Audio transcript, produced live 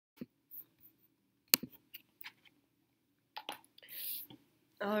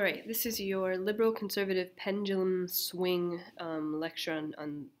All right, this is your liberal conservative pendulum swing lecture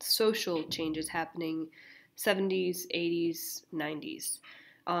on social changes happening 70s, 80s, 90s.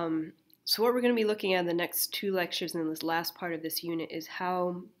 So what we're going to be looking at in the next two lectures and in this last part of this unit is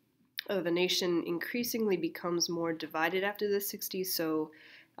how the nation increasingly becomes more divided after the 60s. So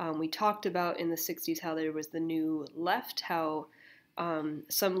we talked about in the 60s how there was the new left, how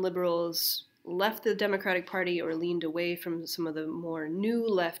some liberals left the Democratic Party or leaned away from some of the more new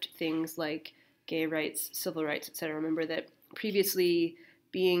left things like gay rights, civil rights, etc. Remember that previously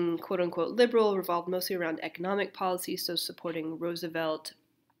being quote unquote liberal revolved mostly around economic policy, so supporting Roosevelt,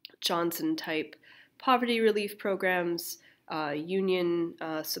 Johnson type poverty relief programs, union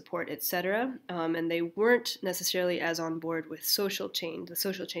support, etc. And they weren't necessarily as on board with social change, the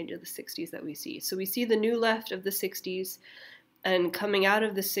social change of the 60s that we see. So we see the new left of the 60s, and coming out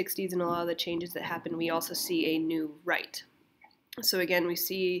of the 60s and a lot of the changes that happened, we also see a new right. So again, we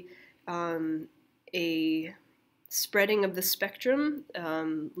see a spreading of the spectrum,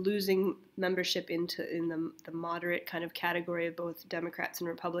 losing membership in the moderate kind of category of both Democrats and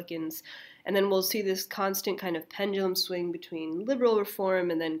Republicans. And then we'll see this constant kind of pendulum swing between liberal reform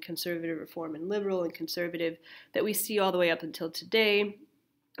and then conservative reform and liberal and conservative that we see all the way up until today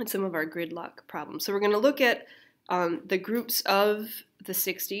and some of our gridlock problems. So we're going to look at the groups of the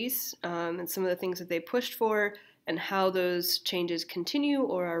 60s and some of the things that they pushed for and how those changes continue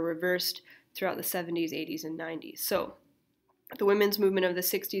or are reversed throughout the 70s, 80s, and 90s. So the women's movement of the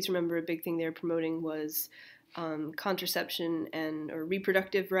 60s, remember a big thing they were promoting was contraception or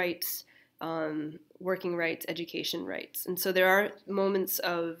reproductive rights, working rights, education rights. And so there are moments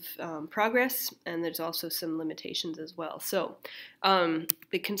of progress, and there's also some limitations as well. So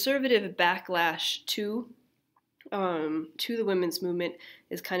the conservative backlash to the women's movement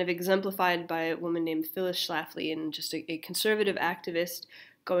is kind of exemplified by a woman named Phyllis Schlafly, and just a conservative activist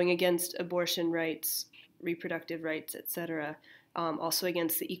going against abortion rights, reproductive rights, etc., also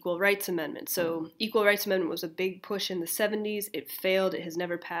against the Equal Rights Amendment. So Equal Rights Amendment was a big push in the 70s. It failed. It has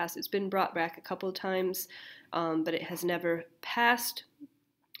never passed. It's been brought back a couple of times, but it has never passed,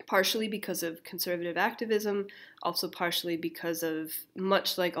 partially because of conservative activism, also partially because of,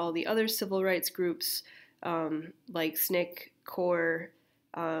 much like all the other civil rights groups, like SNCC, CORE,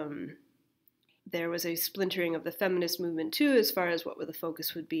 there was a splintering of the feminist movement too as far as what the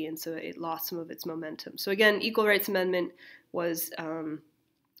focus would be, and so it lost some of its momentum. So again, Equal Rights Amendment was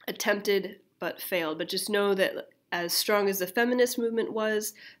attempted but failed. But just know that as strong as the feminist movement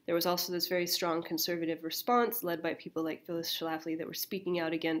was, there was also this very strong conservative response led by people like Phyllis Schlafly that were speaking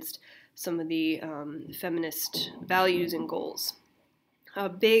out against some of the feminist values and goals. A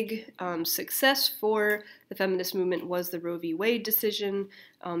big success for the feminist movement was the Roe v. Wade decision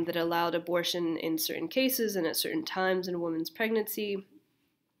that allowed abortion in certain cases and at certain times in a woman's pregnancy.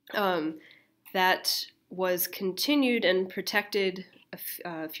 That was continued and protected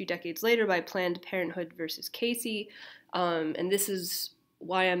a few decades later by Planned Parenthood versus Casey. And this is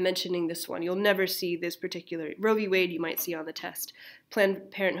why I'm mentioning this one. You'll never see this particular Roe v. Wade. You might see on the test.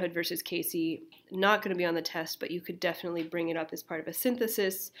 Planned Parenthood versus Casey, not going to be on the test, but you could definitely bring it up as part of a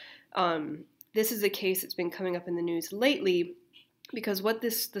synthesis. This is a case that's been coming up in the news lately because what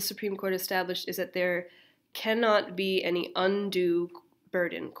the Supreme Court established is that there cannot be any undue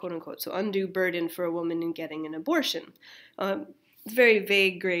burden, quote unquote, so undue burden for a woman in getting an abortion. Very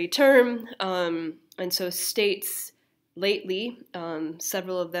vague gray term, and so states lately,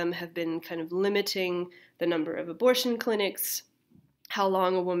 several of them have been kind of limiting the number of abortion clinics, how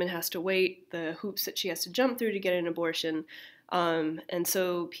long a woman has to wait, the hoops that she has to jump through to get an abortion. And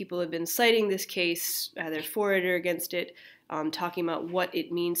so people have been citing this case, either for it or against it, talking about what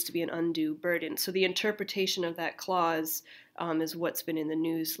it means to be an undue burden. So the interpretation of that clause is what's been in the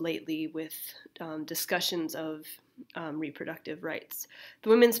news lately with discussions of reproductive rights. The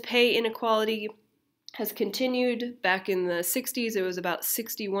women's pay inequality has continued. Back in the 60s, it was about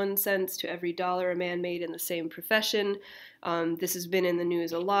 61 cents to every dollar a man made in the same profession. This has been in the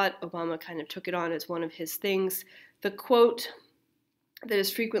news a lot. Obama kind of took it on as one of his things. The quote that is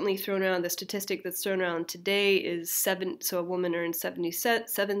frequently thrown around, the statistic that's thrown around today is so a woman earns 77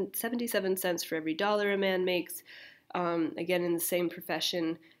 cents for every dollar a man makes, again in the same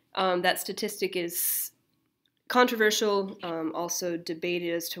profession. That statistic is controversial, also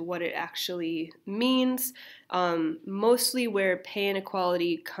debated as to what it actually means. Mostly where pay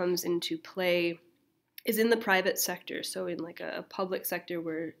inequality comes into play is in the private sector, so in like a public sector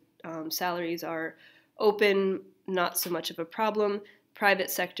where salaries are open, not so much of a problem.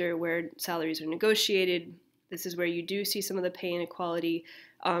 Private sector where salaries are negotiated, this is where you do see some of the pay inequality.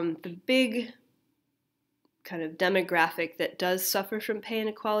 The big kind of demographic that does suffer from pay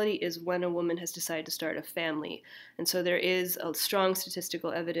inequality is when a woman has decided to start a family. And so there is a strong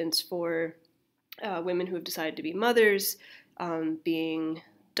statistical evidence for women who have decided to be mothers being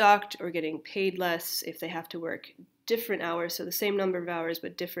docked or getting paid less if they have to work different hours, so the same number of hours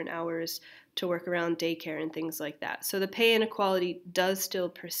but different hours to work around daycare and things like that. So the pay inequality does still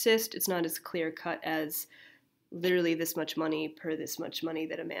persist. It's not as clear cut as literally this much money per this much money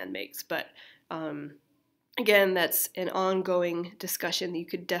that a man makes. But again, that's an ongoing discussion that you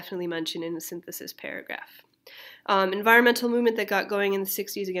could definitely mention in the synthesis paragraph. Environmental movement that got going in the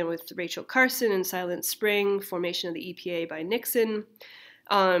 60s, again with Rachel Carson and Silent Spring, formation of the EPA by Nixon,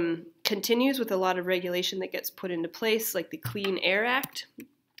 continues with a lot of regulation that gets put into place, like the Clean Air Act,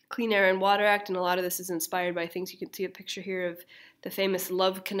 Clean Air and Water Act, and a lot of this is inspired by things. You can see a picture here of the famous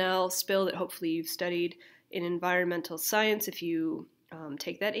Love Canal spill that hopefully you've studied in environmental science if you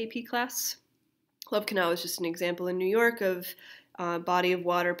take that AP class. Love Canal is just an example in New York of body of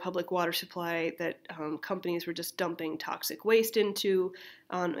water, public water supply that companies were just dumping toxic waste into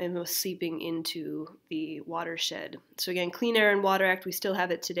and was seeping into the watershed. So again, Clean Air and Water Act, we still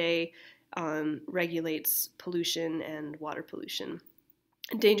have it today, regulates pollution and water pollution.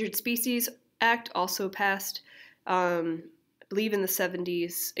 Endangered Species Act also passed, I believe in the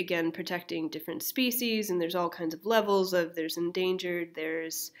 70s, again protecting different species, and there's all kinds of levels of there's endangered,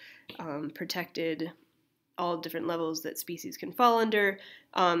 there's protected, all different levels that species can fall under.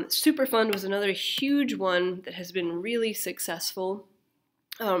 Superfund was another huge one that has been really successful.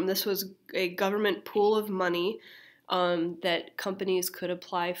 This was a government pool of money that companies could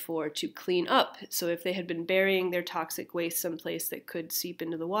apply for to clean up. So if they had been burying their toxic waste someplace that could seep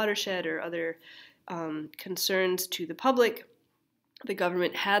into the watershed or other concerns to the public, the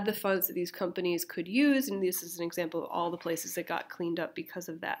government had the funds that these companies could use, and this is an example of all the places that got cleaned up because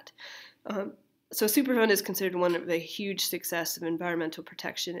of that. So Superfund is considered one of the huge success of environmental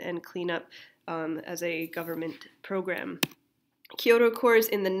protection and cleanup as a government program. Kyoto Accords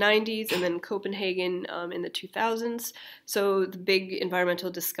in the 90s and then Copenhagen in the 2000s. So the big environmental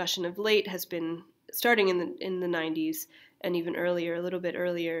discussion of late has been starting in the 90s and even earlier, a little bit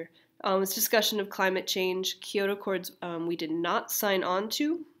earlier. It's discussion of climate change. Kyoto Accords we did not sign on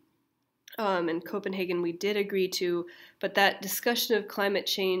to. And Copenhagen we did agree to, but that discussion of climate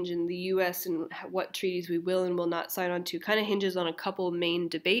change in the U.S. and what treaties we will and will not sign on to kind of hinges on a couple main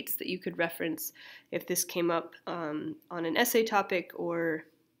debates that you could reference if this came up on an essay topic or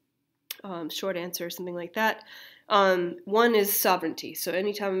short answer or something like that. One is sovereignty. So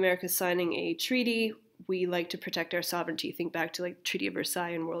anytime America is signing a treaty, we like to protect our sovereignty. Think back to like the Treaty of Versailles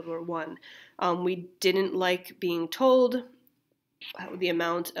in World War I. We didn't like being told the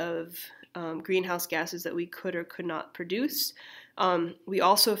amount of greenhouse gases that we could or could not produce. We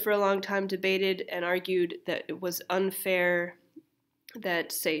also for a long time debated and argued that it was unfair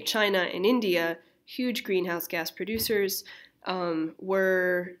that, say, China and India, huge greenhouse gas producers,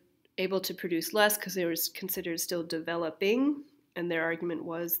 were able to produce less because they were considered still developing, and their argument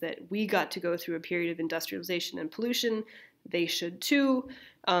was that we got to go through a period of industrialization and pollution, they should too,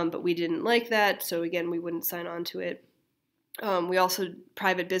 but we didn't like that, so again, we wouldn't sign on to it.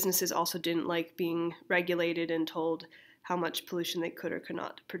 Private businesses also didn't like being regulated and told how much pollution they could or could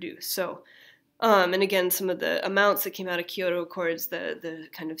not produce. So, and again, some of the amounts that came out of Kyoto Accords, the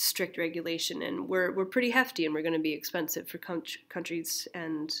kind of strict regulation, and were pretty hefty and were going to be expensive for countries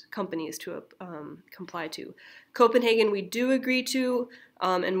and companies to comply to. Copenhagen we do agree to,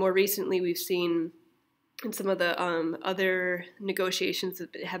 and more recently we've seen in some of the other negotiations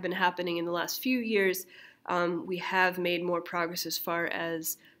that have been happening in the last few years, we have made more progress as far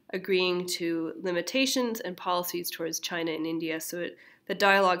as agreeing to limitations and policies towards China and India. So the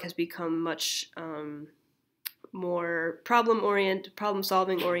dialogue has become much more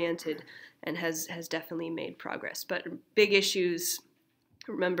problem-solving oriented, and has definitely made progress. But big issues,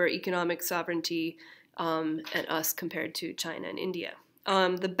 remember, economic sovereignty and us compared to China and India.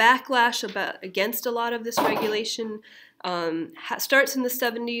 The backlash against a lot of this regulation starts in the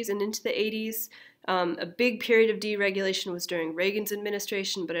 70s and into the 80s. A big period of deregulation was during Reagan's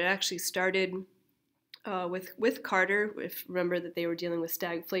administration, but it actually started with Carter. Remember that they were dealing with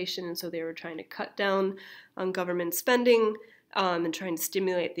stagflation, and so they were trying to cut down on government spending and trying to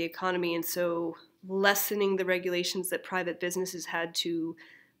stimulate the economy, and so lessening the regulations that private businesses had to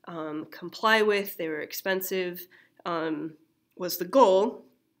comply with. They were expensive, was the goal.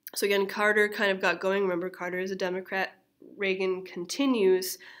 So again, Carter kind of got going. Remember, Carter is a Democrat. Reagan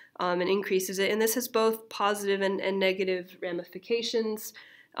continues and increases it. And this has both positive and negative ramifications.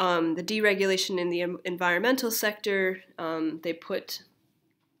 The deregulation in the environmental sector, they put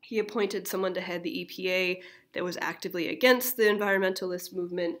He appointed someone to head the EPA that was actively against the environmentalist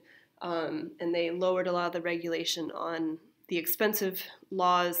movement, and they lowered a lot of the regulation on the expensive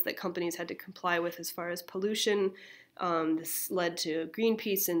laws that companies had to comply with as far as pollution. This led to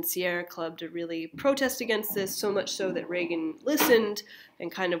Greenpeace and Sierra Club to really protest against this, so much so that Reagan listened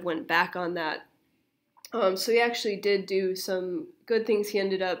and kind of went back on that. So he actually did do some good things. He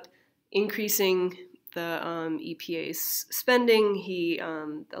ended up increasing the EPA's spending.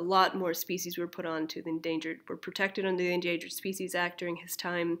 A lot more species were put on to were protected under the Endangered Species Act during his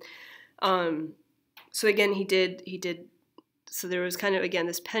time. So again, he did. So there was kind of, again,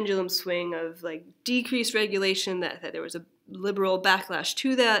 this pendulum swing of like decreased regulation, that there was a liberal backlash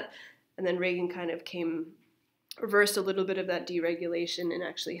to that, and then Reagan kind of reversed a little bit of that deregulation and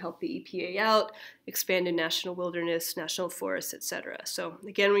actually helped the EPA out, expanded national wilderness, national forests, etc. So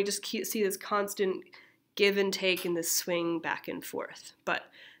again, we just see this constant give and take in this swing back and forth. But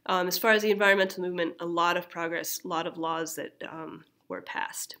as far as the environmental movement, a lot of progress, a lot of laws that were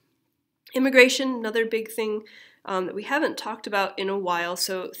passed. Immigration, another big thing that we haven't talked about in a while.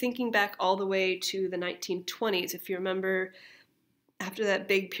 So thinking back all the way to the 1920s, if you remember, after that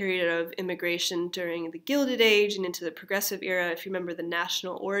big period of immigration during the Gilded Age and into the Progressive Era, if you remember the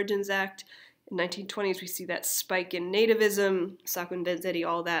National Origins Act, in the 1920s we see that spike in nativism, Sacco and Vanzetti,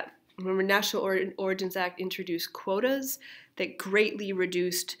 all that. Remember, National Origins Act introduced quotas that greatly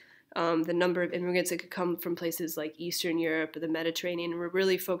reduced the number of immigrants that could come from places like Eastern Europe or the Mediterranean. And we're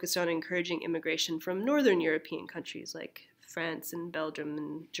really focused on encouraging immigration from Northern European countries like France and Belgium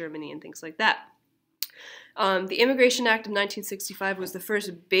and Germany and things like that. The Immigration Act of 1965 was the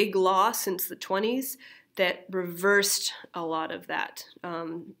first big law since the 20s that reversed a lot of that.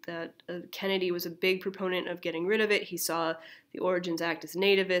 Kennedy was a big proponent of getting rid of it. He saw the Origins Act as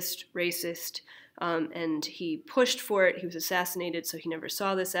nativist, racist, and he pushed for it. He was assassinated, so he never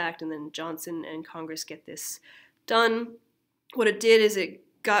saw this act, and then Johnson and Congress get this done. What it did is it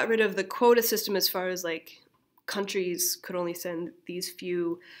got rid of the quota system as far as like countries could only send these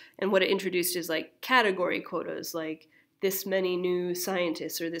few, and what it introduced is like category quotas, like this many new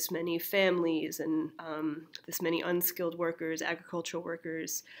scientists or this many families and this many unskilled workers, agricultural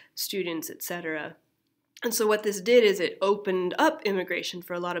workers, students, etc. And so what this did is it opened up immigration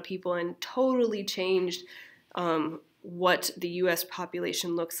for a lot of people and totally changed what the U.S.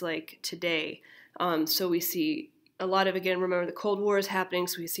 population looks like today. So we see a lot of, again, remember the Cold War is happening,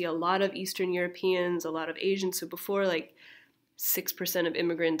 so we see a lot of Eastern Europeans, a lot of Asians. So before, like 6% of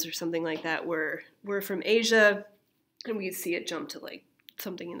immigrants or something like that were from Asia, and we see it jump to like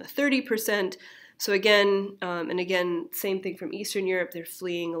something in the 30%. So again, and again, same thing from Eastern Europe. They're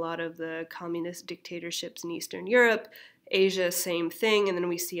fleeing a lot of the communist dictatorships in Eastern Europe. Asia, same thing. And then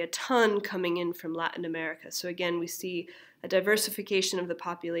we see a ton coming in from Latin America. So again, we see a diversification of the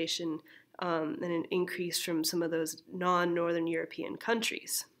population and an increase from some of those non-Northern European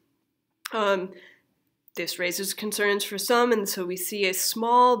countries. This raises concerns for some, and so we see a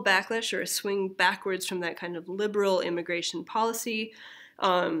small backlash or a swing backwards from that kind of liberal immigration policy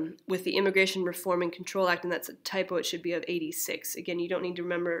with the Immigration Reform and Control Act, and that's a typo, it should be of 86. Again, you don't need to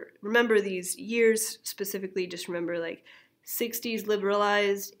remember these years specifically, just remember like 60s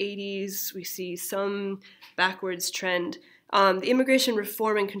liberalized, 80s, we see some backwards trend. The Immigration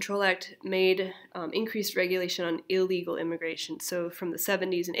Reform and Control Act made increased regulation on illegal immigration. So from the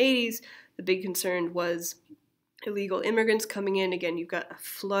 70s and 80s, the big concern was illegal immigrants coming in. Again, you've got a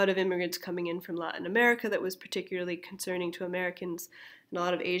flood of immigrants coming in from Latin America that was particularly concerning to Americans, and a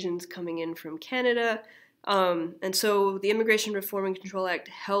lot of Asians coming in from Canada. And so the Immigration Reform and Control Act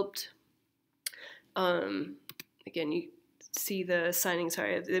helped, again, you see the signing,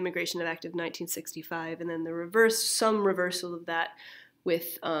 of the Immigration Act of 1965, and then some reversal of that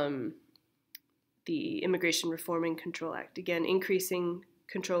with the Immigration Reform and Control Act. Again, increasing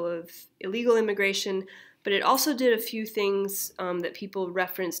control of illegal immigration, but it also did a few things that people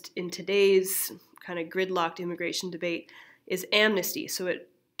referenced in today's kind of gridlocked immigration debate is amnesty. So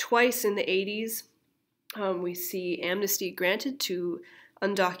twice in the 80s, we see amnesty granted to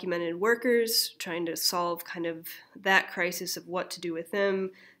undocumented workers, trying to solve kind of that crisis of what to do with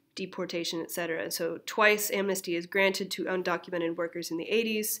them, deportation, etc. So twice amnesty is granted to undocumented workers in the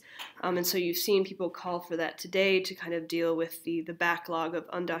 80s, and so you've seen people call for that today to kind of deal with the backlog of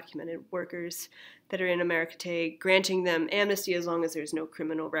undocumented workers that are in America today, granting them amnesty as long as there's no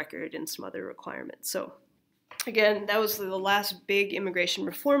criminal record and some other requirements. So again, that was the last big immigration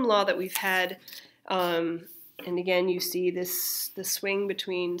reform law that we've had. And again, you see the swing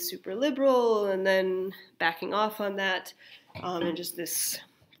between super liberal and then backing off on that, and just the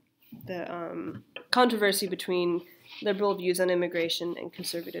controversy between liberal views on immigration and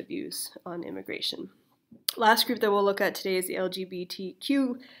conservative views on immigration. Last group that we'll look at today is the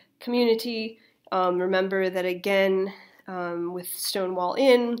LGBTQ community. Remember that again, with Stonewall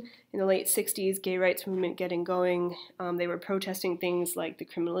Inn in the late 60s, gay rights movement getting going, they were protesting things like the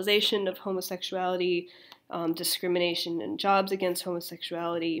criminalization of homosexuality, discrimination in jobs against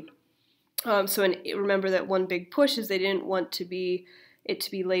homosexuality. Remember that one big push is they didn't want it to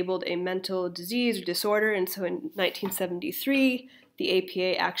be labeled a mental disease or disorder, and so in 1973, the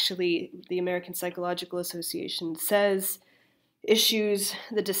APA actually, the American Psychological Association, issues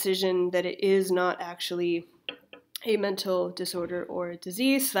the decision that it is not actually a mental disorder or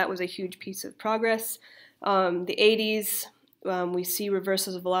disease. So that was a huge piece of progress. The 80s, we see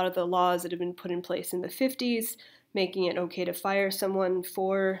reversals of a lot of the laws that had been put in place in the 50s, making it okay to fire someone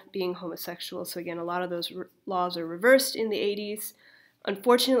for being homosexual. So again, a lot of those laws are reversed in the 80s.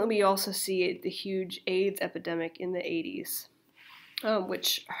 Unfortunately, we also see the huge AIDS epidemic in the 80s,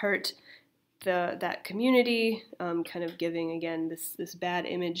 which hurt that community, kind of giving, again, this bad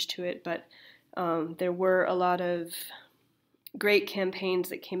image to it. But there were a lot of great campaigns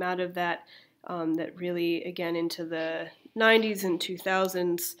that came out of that, that really, again, into the 90s and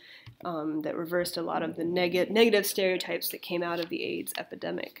 2000s, that reversed a lot of the negative stereotypes that came out of the AIDS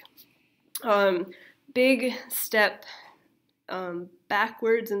epidemic. Big step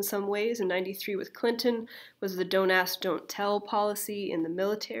backwards in some ways in 93 with Clinton was the don't ask, don't tell policy in the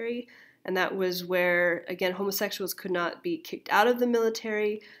military. And that was where, again, homosexuals could not be kicked out of the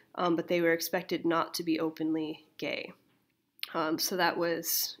military, but they were expected not to be openly gay. So that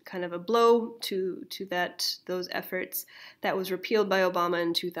was kind of a blow to those efforts. That was repealed by Obama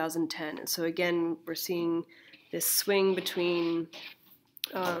in 2010. And so again, we're seeing this swing between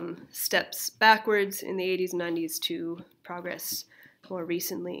steps backwards in the 80s and 90s to progress more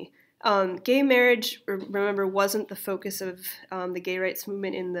recently. Gay marriage, remember, wasn't the focus of the gay rights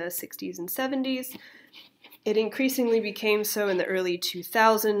movement in the 60s and 70s. It increasingly became so in the early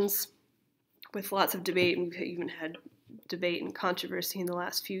 2000s with lots of debate, and we've even had debate and controversy in the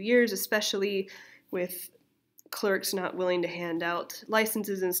last few years, especially with clerks not willing to hand out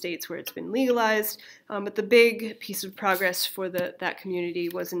licenses in states where it's been legalized. But the big piece of progress for that community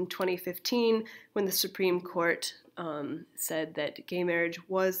was in 2015 when the Supreme Court said that gay marriage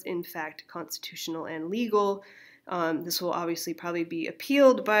was in fact constitutional and legal. This will obviously probably be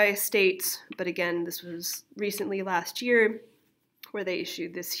appealed by states, but again, this was recently last year where they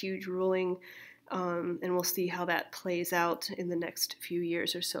issued this huge ruling, and we'll see how that plays out in the next few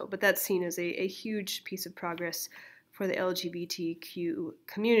years or so. But that's seen as a huge piece of progress for the LGBTQ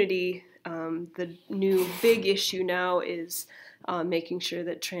community. The new big issue now is making sure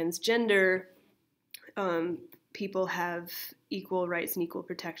that transgender people have equal rights and equal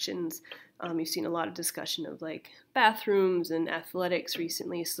protections. You've seen a lot of discussion of like bathrooms and athletics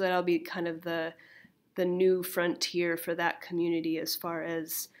recently, so that'll be kind of the new frontier for that community as far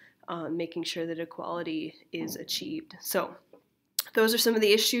as making sure that equality is achieved. So those are some of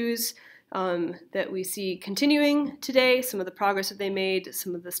the issues that we see continuing today, some of the progress that they made,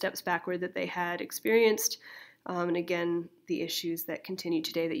 some of the steps backward that they had experienced, and again, the issues that continue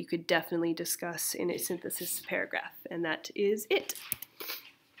today that you could definitely discuss in a synthesis paragraph. And that is it.